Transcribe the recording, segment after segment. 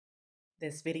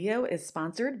This video is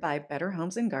sponsored by Better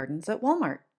Homes and Gardens at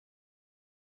Walmart.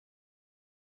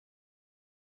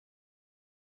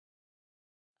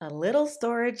 A little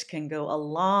storage can go a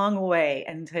long way,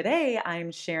 and today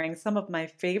I'm sharing some of my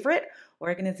favorite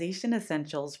organization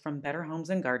essentials from Better Homes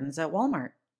and Gardens at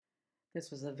Walmart. This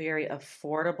was a very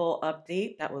affordable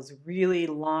update that was really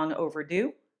long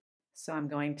overdue, so I'm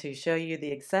going to show you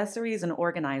the accessories and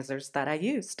organizers that I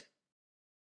used.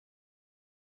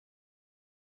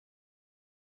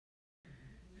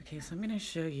 Okay, so I'm going to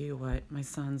show you what my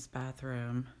son's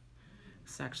bathroom,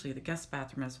 it's actually the guest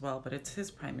bathroom as well, but it's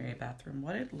his primary bathroom,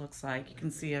 what it looks like. You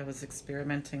can see I was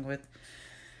experimenting with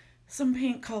some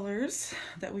paint colors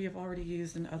that we have already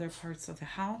used in other parts of the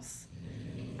house.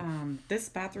 This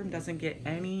bathroom doesn't get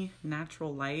any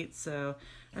natural light, so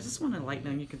I just want to lighten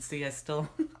them. You can see I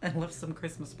left some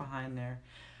Christmas behind there.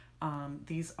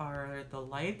 These are the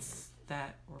lights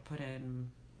that were put in,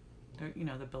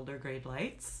 the builder grade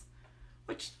lights,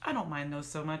 which I don't mind those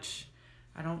so much.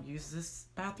 I don't use this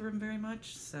bathroom very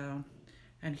much, so,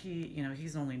 and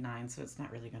he's only 9, so it's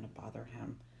not really going to bother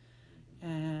him.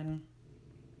 And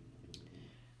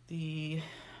the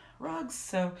rugs,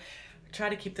 so I try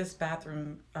to keep this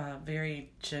bathroom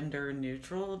very gender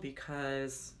neutral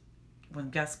because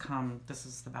when guests come, this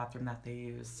is the bathroom that they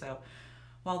use. So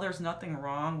while there's nothing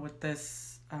wrong with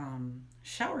this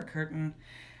shower curtain,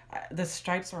 the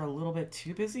stripes are a little bit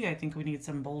too busy. I think we need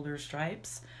some bolder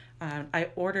stripes. I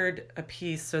ordered a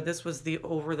piece, so this was the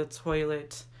over the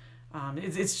toilet.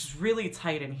 It's just really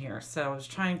tight in here, so I was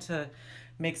trying to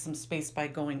make some space by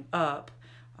going up.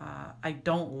 I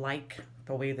don't like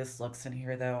the way this looks in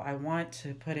here, though. I want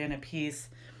to put in a piece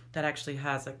that actually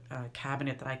has a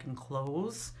cabinet that I can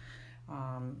close.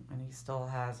 And he still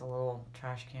has a little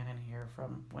trash can in here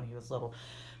from when he was little.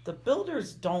 The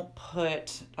builders don't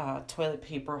put toilet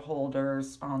paper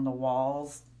holders on the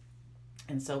walls,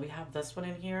 and so we have this one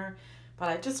in here. But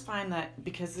I just find that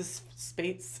because this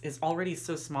space is already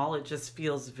so small, it just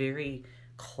feels very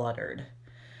cluttered.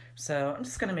 So I'm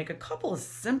just going to make a couple of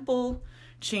simple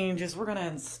changes. We're going to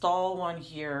install one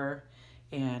here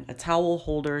and a towel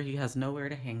holder. He has nowhere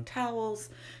to hang towels,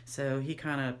 so he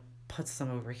kind of puts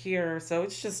them over here. So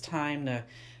it's just time to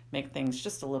make things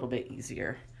just a little bit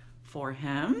easier for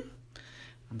him.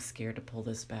 I'm scared to pull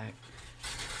this back.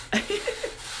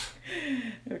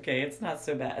 Okay, it's not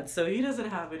so bad. So he doesn't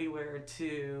have anywhere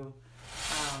to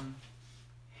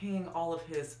hang all of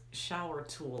his shower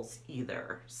tools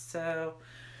either. So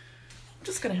I'm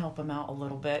just gonna help him out a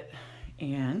little bit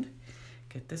and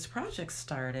get this project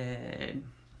started.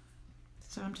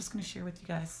 So I'm just gonna share with you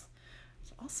guys.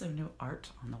 There's also no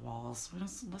art on the walls.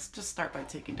 Let's just start by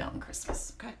taking down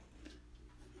Christmas, okay?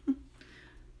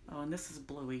 Oh, and this is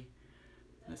Bluey.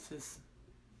 This is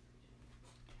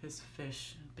his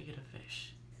fish, bait of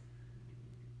fish.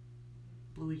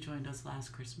 Bluey joined us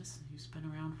last Christmas. He's been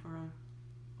around for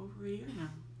over a year now.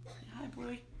 Hi,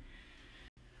 Bluey.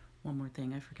 One more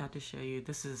thing I forgot to show you.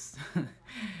 This is,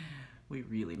 we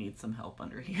really need some help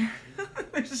under here.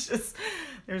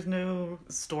 There's no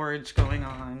storage going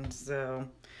on, so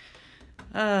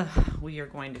we are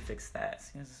going to fix that.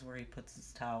 See, this is where he puts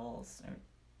his towels.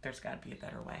 There's got to be a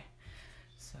better way.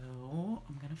 So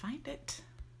I'm gonna find it.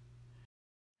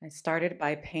 I started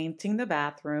by painting the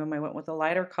bathroom. I went with a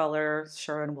lighter color,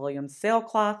 Sherwin-Williams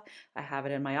sailcloth. I have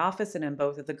it in my office and in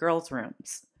both of the girls'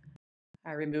 rooms.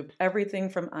 I removed everything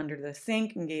from under the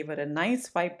sink and gave it a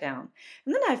nice wipe down.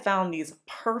 And then I found these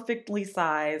perfectly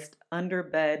sized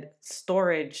underbed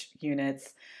storage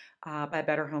units by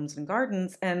Better Homes and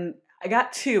Gardens. And I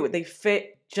got 2. They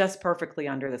fit just perfectly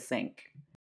under the sink.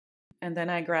 And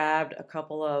then I grabbed a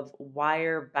couple of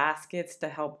wire baskets to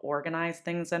help organize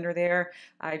things under there.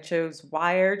 I chose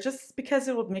wire just because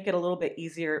it would make it a little bit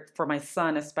easier for my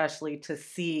son, especially, to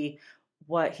see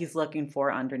what he's looking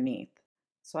for underneath.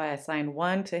 So I assigned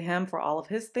one to him for all of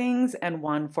his things and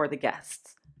one for the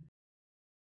guests.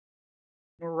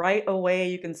 Right away,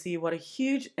 you can see what a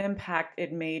huge impact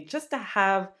it made just to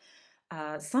have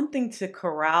something to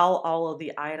corral all of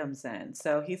the items in.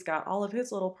 So he's got all of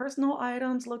his little personal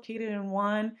items located in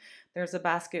one. There's a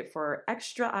basket for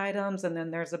extra items, and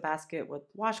then there's a basket with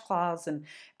washcloths and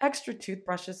extra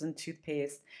toothbrushes and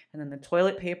toothpaste. And then the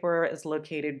toilet paper is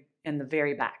located in the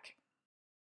very back.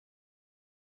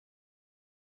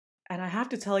 And I have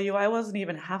to tell you, I wasn't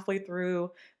even halfway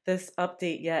through this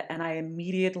update yet, and I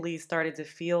immediately started to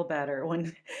feel better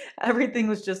when everything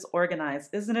was just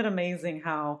organized. Isn't it amazing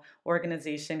how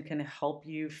organization can help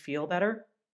you feel better?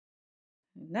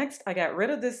 Next, I got rid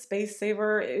of this space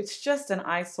saver. It's just an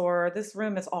eyesore. This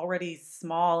room is already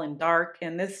small and dark,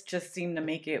 and this just seemed to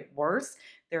make it worse.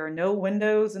 There are no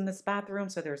windows in this bathroom,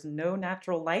 so there's no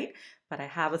natural light, but I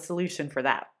have a solution for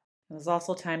that. It was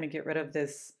also time to get rid of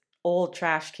this old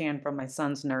trash can from my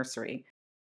son's nursery.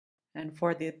 And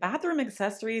for the bathroom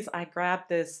accessories, I grabbed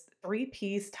this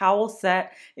three-piece towel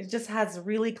set. It just has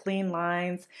really clean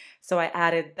lines. So I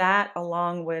added that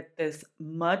along with this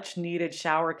much needed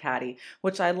shower caddy,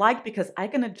 which I like because I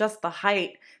can adjust the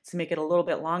height to make it a little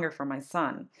bit longer for my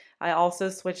son. I also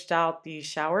switched out the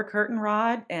shower curtain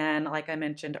rod, and like I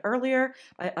mentioned earlier,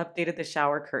 I updated the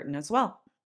shower curtain as well.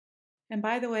 And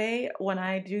by the way, when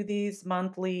I do these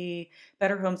monthly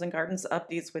Better Homes and Gardens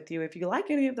updates with you, if you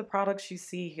like any of the products you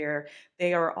see here,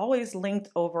 they are always linked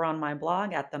over on my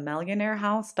blog at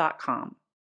themillionairehouse.com.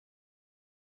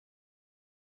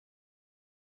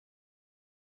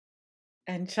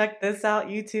 And check this out,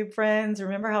 YouTube friends.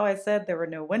 Remember how I said there were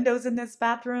no windows in this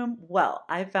bathroom? Well,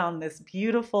 I found this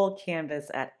beautiful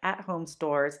canvas at home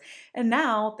stores, and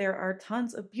now there are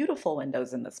tons of beautiful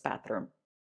windows in this bathroom.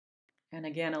 And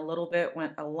again, a little bit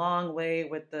went a long way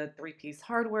with the three-piece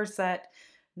hardware set.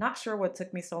 Not sure what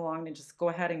took me so long to just go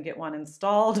ahead and get one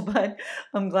installed, but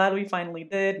I'm glad we finally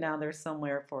did. Now there's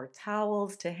somewhere for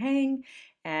towels to hang,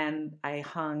 and I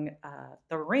hung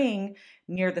the ring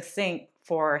near the sink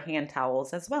for hand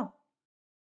towels as well.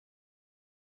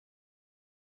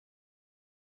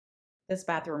 This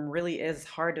bathroom really is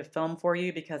hard to film for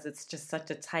you because it's just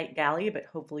such a tight galley, but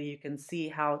hopefully you can see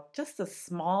how just a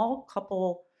small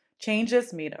couple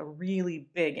changes made a really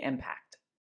big impact.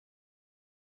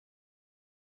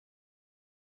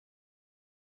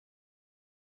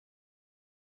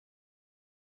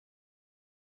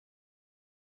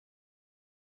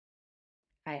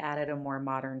 I added a more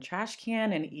modern trash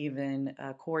can and even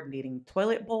a coordinating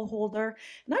toilet bowl holder.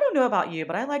 And I don't know about you,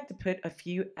 but I like to put a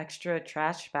few extra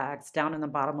trash bags down in the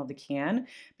bottom of the can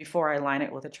before I line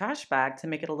it with a trash bag to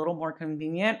make it a little more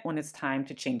convenient when it's time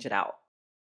to change it out.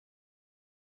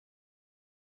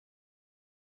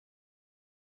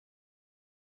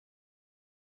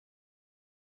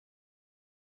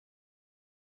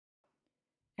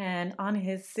 And on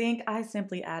his sink, I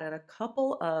simply added a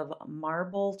couple of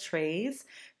marble trays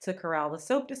to corral the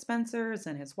soap dispensers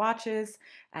and his watches.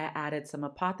 I added some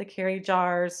apothecary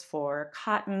jars for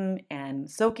cotton and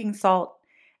soaking salt.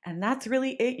 And that's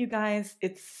really it, you guys.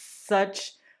 It's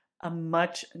such a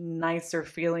much nicer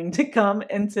feeling to come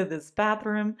into this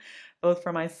bathroom, both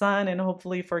for my son and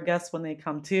hopefully for guests when they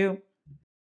come too.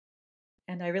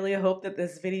 And I really hope that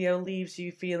this video leaves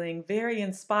you feeling very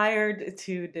inspired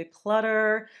to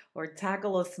declutter or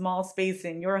tackle a small space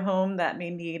in your home that may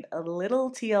need a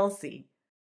little TLC.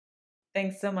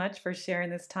 Thanks so much for sharing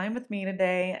this time with me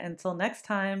today. Until next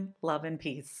time, love and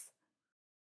peace.